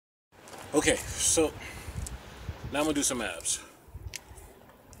Okay, so now I'm gonna do some abs.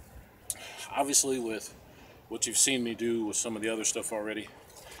 Obviously, with what you've seen me do with some of the other stuff already,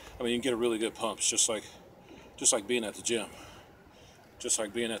 I mean, you can get a really good pump. It's just like being at the gym. Just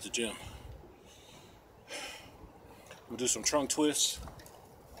like being at the gym. I'm gonna do some trunk twists.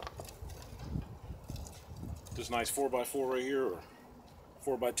 This nice 4x4 right here, or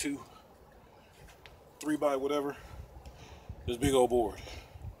 4x2, 3x whatever. This big old board.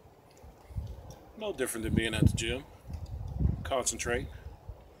 No different than being at the gym. Concentrate.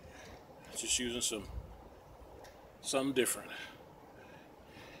 Just using something different.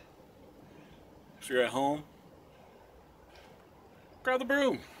 If you're at home, grab the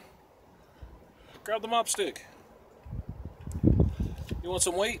broom. Grab the mop stick. You want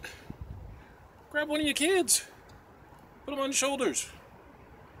some weight? Grab one of your kids. Put them on your shoulders.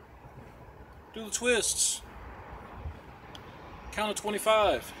 Do the twists. Count to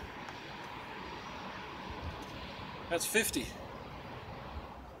 25. That's 50.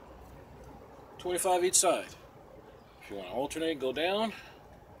 25 each side. If you want to alternate, go down,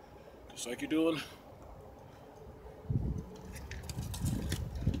 just like you're doing.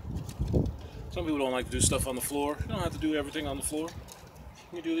 Some people don't like to do stuff on the floor. You don't have to do everything on the floor.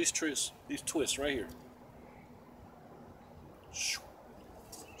 You can do these twists right here.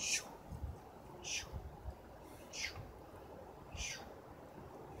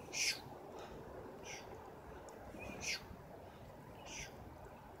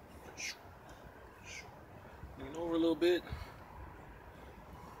 Lean over a little bit.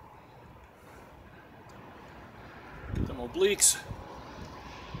 Get them obliques.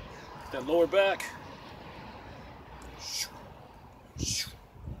 That lower back.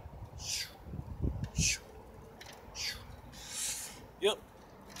 Yep.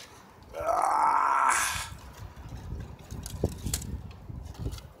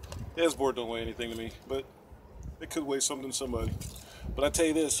 This board don't weigh anything to me, but it could weigh something to somebody. But I tell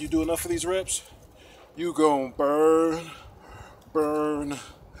you this, you do enough of these reps, you gon' burn. Can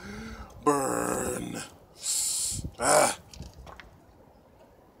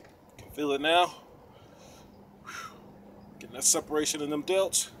feel it now. Getting that separation in them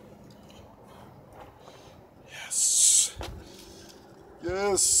delts.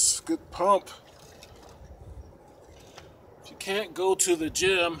 Yes, good pump. If you can't go to the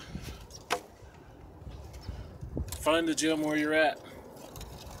gym, find the gym where you're at.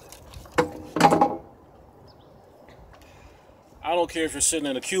 I don't care if you're sitting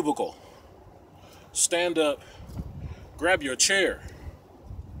in a cubicle. Stand up, grab your chair.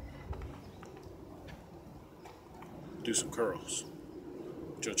 Do some curls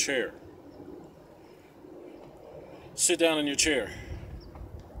with your chair. Sit down in your chair.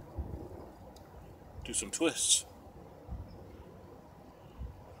 Do some twists.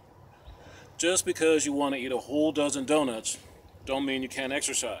 Just because you want to eat a whole dozen donuts don't mean you can't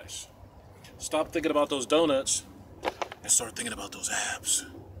exercise. Stop thinking about those donuts and start thinking about those abs.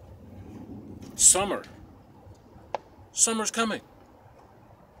 Summer's coming.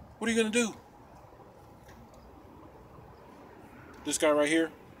 What are you gonna do? This guy right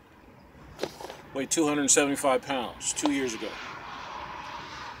here weighed 275 pounds 2 years ago.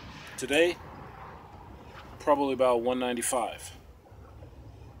 Today, probably about 195.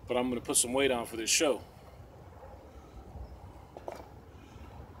 But I'm gonna put some weight on for this show.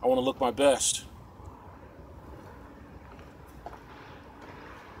 I wanna look my best.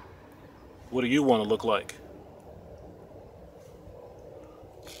 What do you want to look like?